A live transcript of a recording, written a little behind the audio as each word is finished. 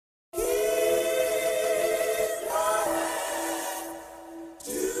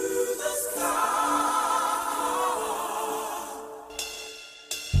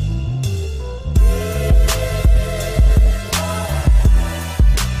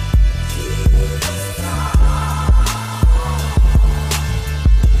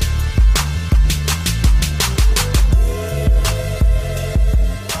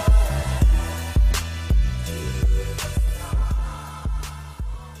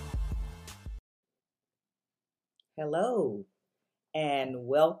Hello, and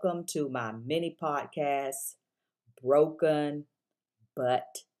welcome to my mini podcast, Broken But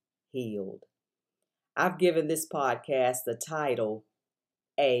Healed. I've given this podcast the title,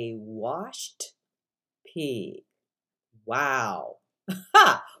 A Washed Pig. Wow.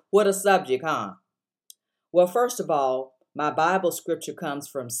 Ha! What a subject, huh? Well, first of all, my Bible scripture comes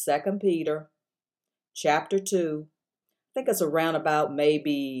from 2 Peter chapter 2. I think it's around about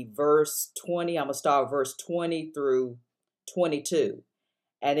maybe verse 20. I'm going to start with verse 20 through 22.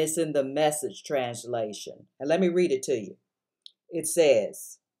 And it's in the Message translation. And let me read it to you. It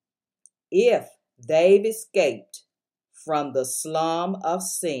says, if they've escaped from the slum of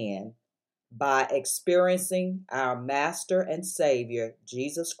sin by experiencing our Master and Savior,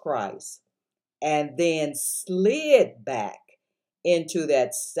 Jesus Christ, and then slid back into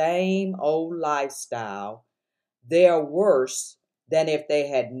that same old lifestyle, they're worse than if they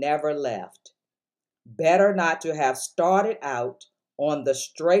had never left. Better not to have started out on the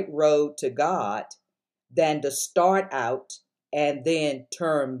straight road to God than to start out and then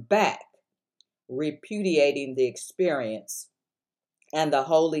turn back, repudiating the experience and the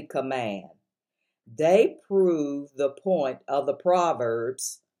holy command. They prove the point of the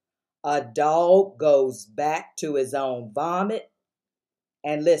Proverbs: a dog goes back to his own vomit,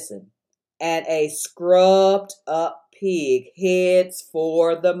 and listen, and a scrubbed up pig heads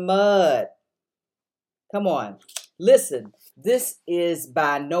for the mud. Come on. Listen, this is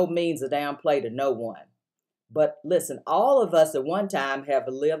by no means a downplay to no one. But listen, all of us at one time have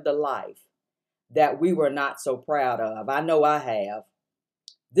lived a life that we were not so proud of. I know I have.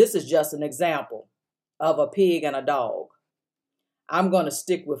 This is just an example of a pig and a dog. I'm going to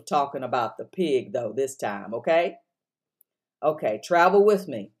stick with talking about the pig, though, this time, okay? Okay, travel with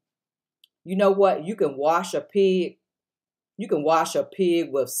me. You know what? You can wash a pig. You can wash a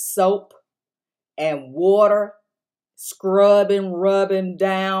pig with soap and water, rub him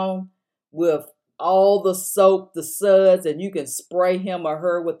down with all the soap, the suds, and you can spray him or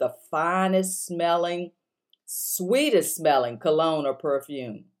her with the finest smelling, sweetest smelling cologne or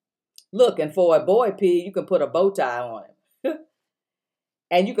perfume. Look, and for a boy pig, you can put a bow tie on him.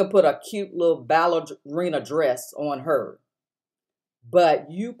 And you can put a cute little ballerina dress on her. But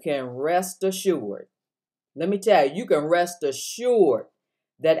you can rest assured, let me tell you, you can rest assured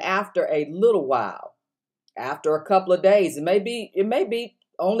that after a little while, after a couple of days, it may be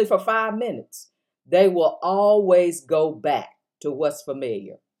only for 5 minutes, they will always go back to what's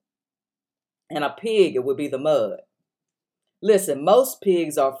familiar. And a pig, it would be the mud. Listen, most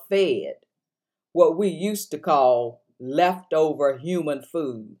pigs are fed what we used to call leftover human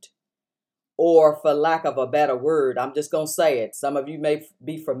food. Or for lack of a better word, I'm just going to say it. Some of you may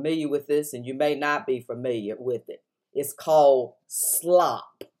be familiar with this and you may not be familiar with it. It's called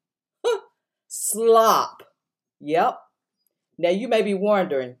slop. Slop. Yep. Now you may be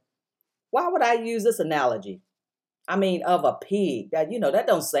wondering, why would I use this analogy? I mean, of a pig. That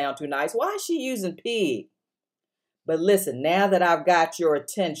don't sound too nice. Why is she using pig? But listen, now that I've got your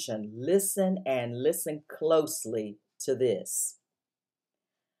attention, listen and listen closely to this.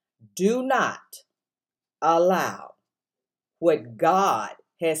 Do not allow what God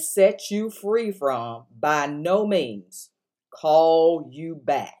has set you free from by no means call you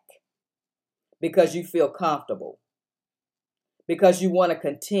back because you feel comfortable, because you want to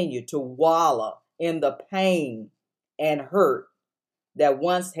continue to wallow in the pain and hurt that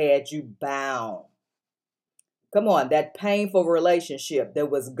once had you bound. Come on, that painful relationship that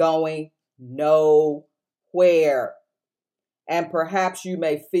was going nowhere. And perhaps you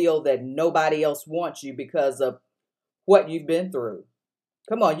may feel that nobody else wants you because of what you've been through.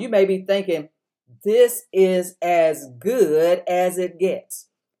 Come on, you may be thinking, this is as good as it gets.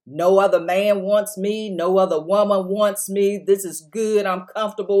 No other man wants me. No other woman wants me. This is good. I'm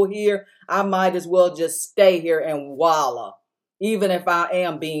comfortable here. I might as well just stay here and wallow. Even if I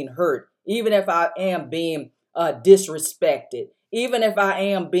am being hurt. Even if I am being disrespected. Even if I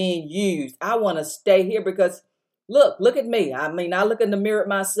am being used. I want to stay here because look at me. I mean, I look in the mirror at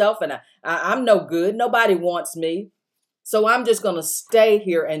myself and I'm no good. Nobody wants me. So I'm just going to stay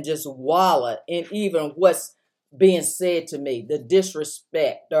here and just wallow in even what's being said to me, the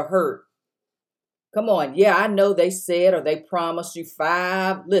disrespect, the hurt. Come on. Yeah, I know they said or they promised you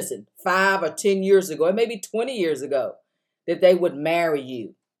 5 or 10 years ago, or maybe 20 years ago, that they would marry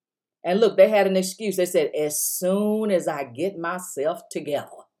you. And look, they had an excuse. They said, as soon as I get myself together.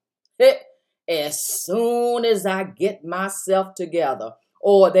 As soon as I get myself together.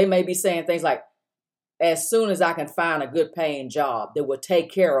 Or they may be saying things like, as soon as I can find a good paying job that will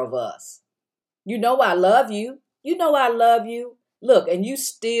take care of us. You know I love you. You know I love you. Look, and you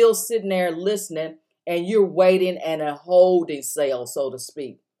still sitting there listening and you're waiting in a holding cell, so to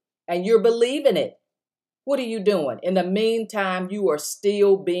speak, and you're believing it. What are you doing? In the meantime, you are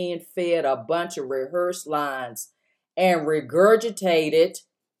still being fed a bunch of rehearsed lines and regurgitated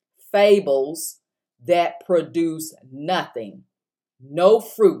fables that produce nothing, no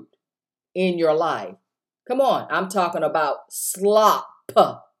fruit in your life. Come on, I'm talking about slop.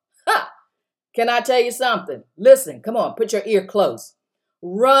 Ha! Can I tell you something? Listen, come on, put your ear close.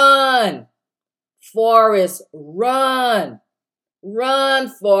 Run, Forrest, run. Run,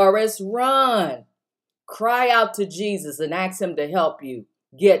 Forrest, run. Cry out to Jesus and ask him to help you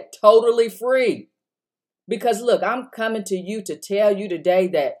get totally free. Because look, I'm coming to you to tell you today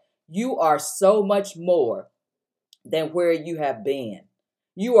that you are so much more than where you have been.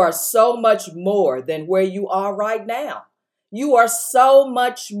 You are so much more than where you are right now. You are so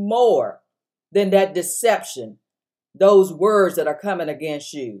much more than that deception, those words that are coming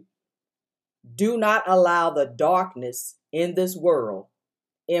against you. Do not allow the darkness in this world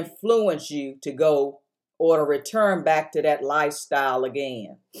influence you to go or to return back to that lifestyle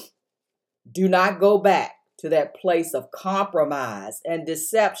again. Do not go back to that place of compromise and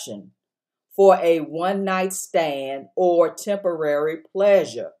deception for a one-night stand or temporary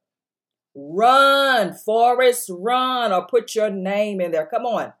pleasure. Run, Forrest, run, or put your name in there. Come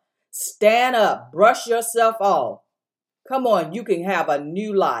on, stand up, brush yourself off. Come on, you can have a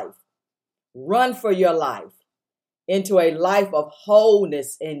new life. Run for your life into a life of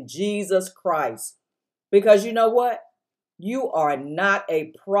wholeness in Jesus Christ. Because you know what? You are not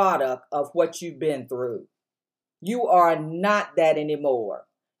a product of what you've been through. You are not that anymore.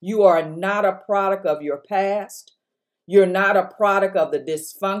 You are not a product of your past. You're not a product of the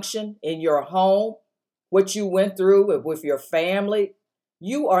dysfunction in your home, what you went through with your family.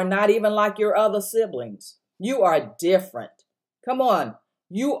 You are not even like your other siblings. You are different. Come on.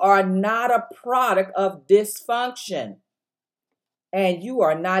 You are not a product of dysfunction. And you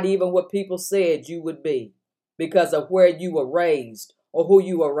are not even what people said you would be because of where you were raised or who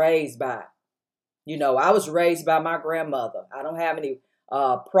you were raised by. You know, I was raised by my grandmother. I don't have any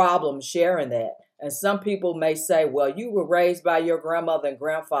problem sharing that. And some people may say, well, you were raised by your grandmother and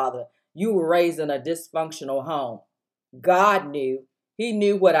grandfather. You were raised in a dysfunctional home. God knew. He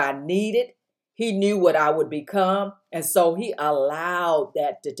knew what I needed. He knew what I would become. And so he allowed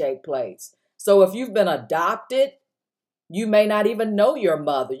that to take place. So if you've been adopted, you may not even know your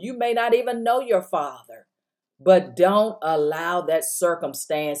mother. You may not even know your father. But don't allow that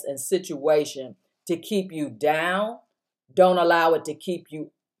circumstance and situation to keep you down. Don't allow it to keep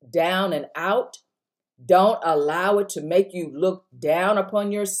you down and out. Don't allow it to make you look down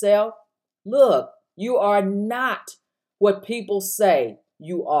upon yourself. Look, you are not what people say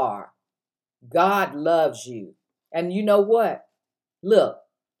you are. God loves you. And you know what? Look,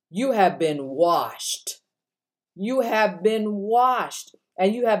 you have been washed. You have been washed.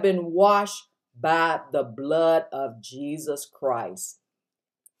 And you have been washed by the blood of Jesus Christ.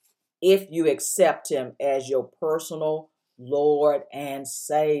 If you accept him as your personal Lord and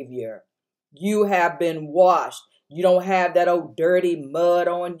Savior, you have been washed. You don't have that old dirty mud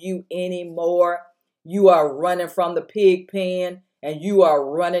on you anymore. You are running from the pig pen and you are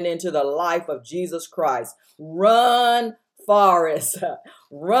running into the life of Jesus Christ. Run, Forrest.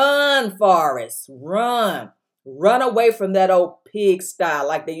 Run, Forrest. Run. Run away from that old pig style,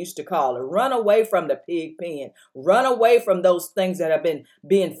 like they used to call it. Run away from the pig pen. Run away from those things that have been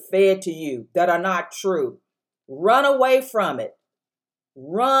being fed to you that are not true. Run away from it.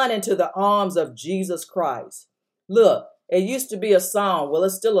 Run into the arms of Jesus Christ. Look, it used to be a song. Well,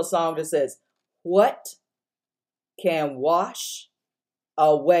 it's still a song that says, what can wash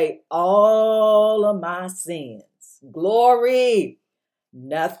away all of my sins? Glory.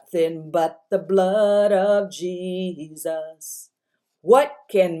 Nothing but the blood of Jesus. What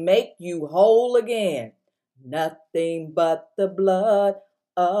can make you whole again? Nothing but the blood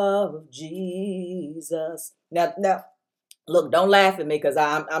of Jesus. Now, look, don't laugh at me because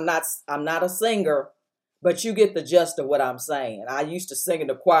I'm not a singer, but you get the gist of what I'm saying. I used to sing in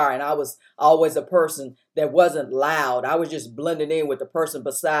the choir, and I was always a person that wasn't loud. I was just blending in with the person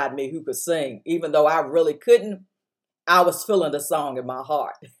beside me who could sing, even though I really couldn't. I was feeling the song in my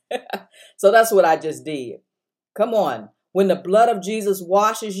heart. So that's what I just did. Come on. When the blood of Jesus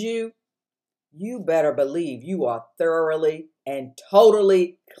washes you, you better believe you are thoroughly and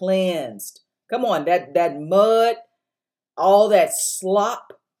totally cleansed. Come on, that mud, all that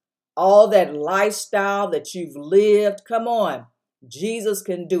slop, all that lifestyle that you've lived. Come on. Jesus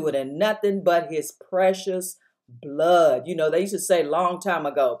can do it, and nothing but his precious blood. You know, they used to say a long time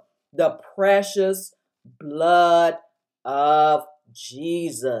ago, the precious blood of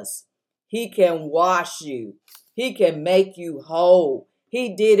Jesus. He can wash you. He can make you whole.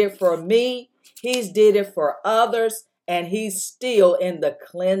 He did it for me. He's did it for others. And he's still in the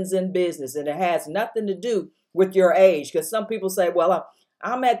cleansing business. And it has nothing to do with your age. Because some people say, well,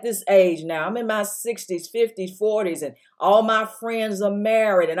 I'm at this age now. I'm in my 60s, 50s, 40s, and all my friends are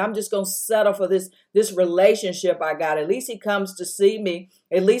married, and I'm just going to settle for this relationship I got. At least he comes to see me.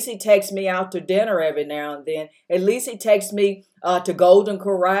 At least he takes me out to dinner every now and then. At least he takes me to Golden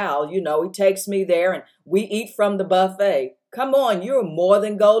Corral. You know, he takes me there, and we eat from the buffet. Come on, you're more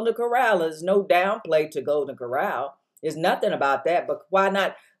than Golden Corral. There's no downplay to Golden Corral. There's nothing about that, but why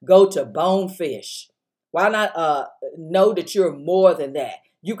not go to Bonefish? Why not know that you're more than that?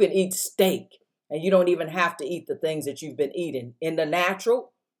 You can eat steak, and you don't even have to eat the things that you've been eating in the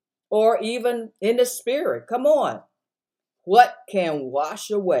natural or even in the spirit. Come on. What can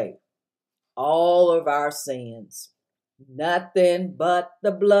wash away all of our sins? Nothing but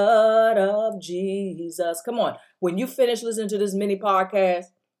the blood of Jesus. Come on. When you finish listening to this mini podcast,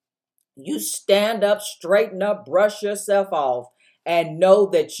 you stand up, straighten up, brush yourself off, and know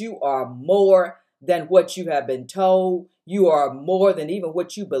that you are more than what you have been told. You are more than even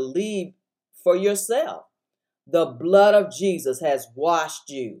what you believe for yourself. The blood of Jesus has washed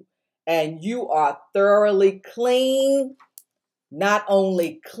you, and you are thoroughly clean. Not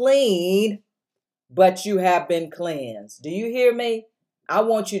only clean, but you have been cleansed. Do you hear me? I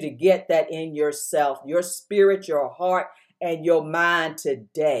want you to get that in yourself, your spirit, your heart, and your mind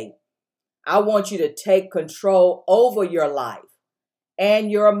today. I want you to take control over your life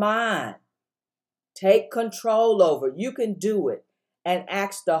and your mind. Take control over. You can do it, and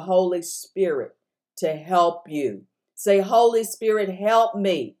ask the Holy Spirit to help you. Say, Holy Spirit, help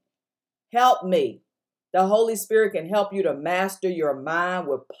me. Help me. The Holy Spirit can help you to master your mind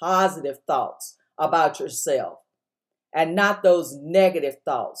with positive thoughts about yourself and not those negative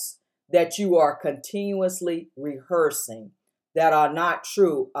thoughts that you are continuously rehearsing that are not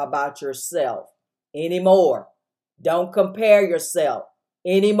true about yourself anymore. Don't compare yourself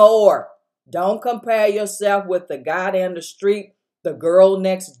anymore. Don't compare yourself with the guy down the street, the girl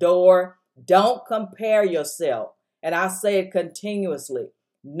next door. Don't compare yourself. And I say it continuously.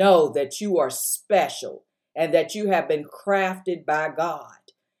 Know that you are special and that you have been crafted by God.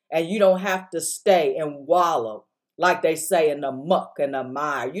 And you don't have to stay and wallow, like they say, in the muck and the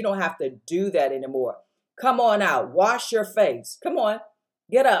mire. You don't have to do that anymore. Come on out. Wash your face. Come on.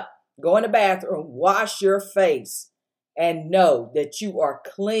 Get up. Go in the bathroom. Wash your face. And know that you are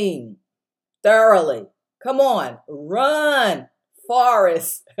clean. Thoroughly. Come on. Run,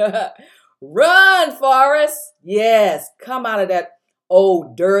 Forrest. Run, Forrest. Yes. Come out of that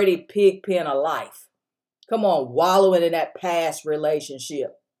old dirty pig pen of life. Come on. Wallowing in that past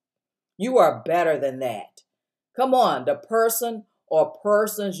relationship. You are better than that. Come on. The person or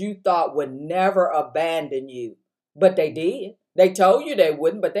persons you thought would never abandon you. But they did. They told you they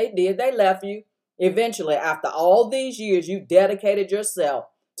wouldn't, but they did. They left you. Eventually, after all these years, you dedicated yourself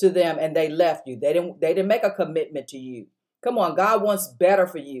to them and they left you. They didn't make a commitment to you. Come on, God wants better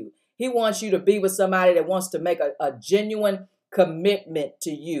for you. He wants you to be with somebody that wants to make a genuine commitment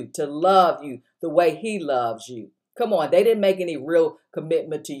to you, to love you the way he loves you. Come on, they didn't make any real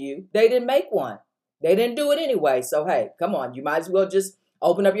commitment to you. They didn't make one. They didn't do it anyway. So, hey, come on, you might as well just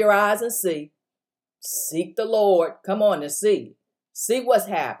open up your eyes and see. Seek the Lord. Come on and see. See what's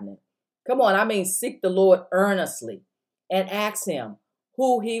happening. Come on, seek the Lord earnestly and ask him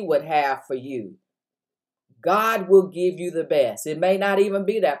who he would have for you. God will give you the best. It may not even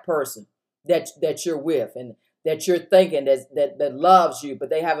be that person that you're with and that you're thinking that loves you, but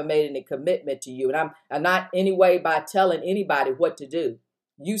they haven't made any commitment to you. And I'm not anyway by telling anybody what to do.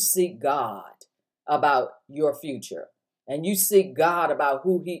 You seek God about your future, and you seek God about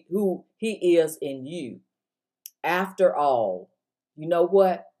who he is in you. After all, you know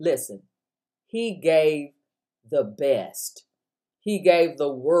what? Listen, he gave the best. He gave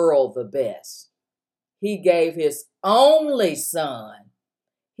the world the best. He gave his only son.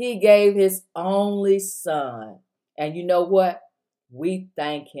 He gave his only son. And you know what? We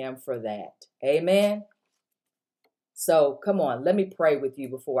thank him for that. Amen. So come on, let me pray with you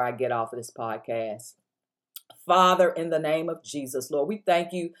before I get off of this podcast. Father, in the name of Jesus, Lord, we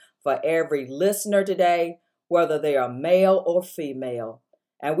thank you for every listener today, whether they are male or female.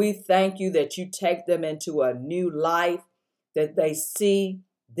 And we thank you that you take them into a new life, that they see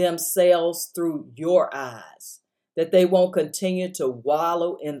themselves through your eyes, that they won't continue to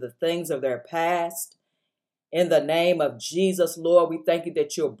wallow in the things of their past. In the name of Jesus, Lord, we thank you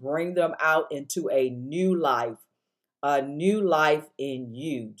that you'll bring them out into a new life in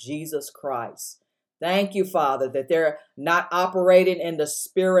you, Jesus Christ. Thank you, Father, that they're not operating in the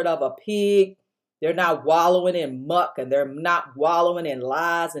spirit of a pig. They're not wallowing in muck, and they're not wallowing in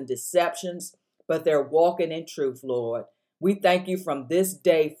lies and deceptions, but they're walking in truth, Lord. We thank you from this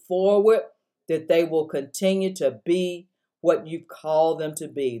day forward that they will continue to be what you've called them to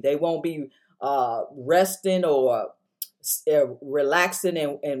be. They won't be resting or relaxing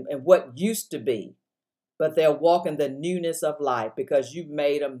in what used to be, but they'll walk in the newness of life because you've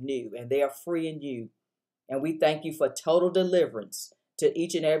made them new and they are free in you. And we thank you for total deliverance to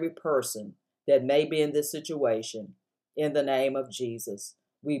each and every person that may be in this situation. In the name of Jesus,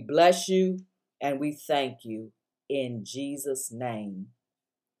 we bless you and we thank you in Jesus' name.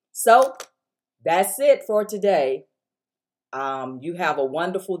 So that's it for today. You have a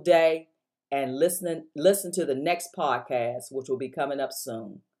wonderful day and listen to the next podcast, which will be coming up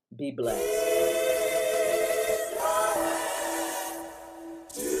soon. Be blessed.